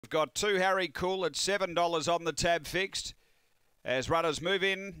We've got 2 Harry Cool at $7 on the tab fixed. As runners move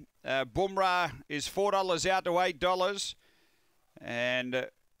in, Bumrah is $4 out to $8. And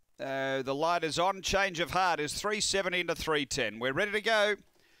the light is on. Change of Heart is $3.70 to $3.10. We're ready to go.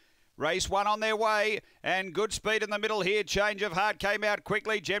 Race 1 on their way, and good speed in the middle here. Change of Heart came out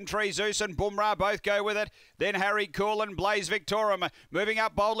quickly. Gemtree Zeus and Bumrah both go with it. Then Harry Cool and Blaze Victorum. Moving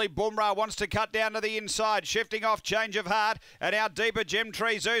up boldly, Bumrah wants to cut down to the inside. Shifting off Change of Heart, and out deeper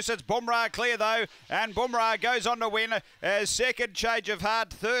Gemtree Zeus. It's Bumrah clear though, and Bumrah goes on to win. Second, Change of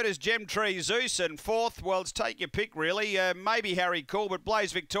Heart. Third is Gemtree Zeus, and fourth, well, it's take your pick really. Maybe Harry Cool, but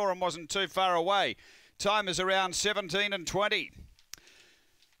Blaze Victorum wasn't too far away. Time is around 17 and 20.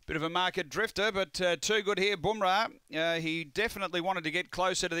 Bit of a market drifter, but too good here, Bumrah. He definitely wanted to get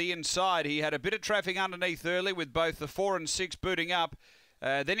closer to the inside. He had a bit of traffic underneath early with both the 4 and 6 booting up.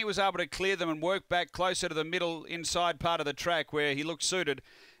 Then he was able to clear them and work back closer to the middle inside part of the track where he looked suited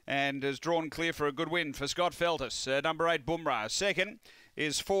and has drawn clear for a good win for Scott Feltus. Number 8, Bumrah. Second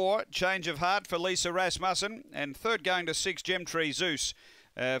is 4, Change of Heart for Lisa Rasmussen. And third going to 6, Gemtree Zeus.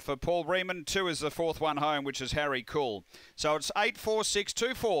 For Paul Riemann. 2 is the fourth one home, which is Harry Cool. So it's 8, 4, 6,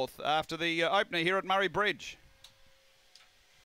 2 fourth after the opener here at Murray Bridge.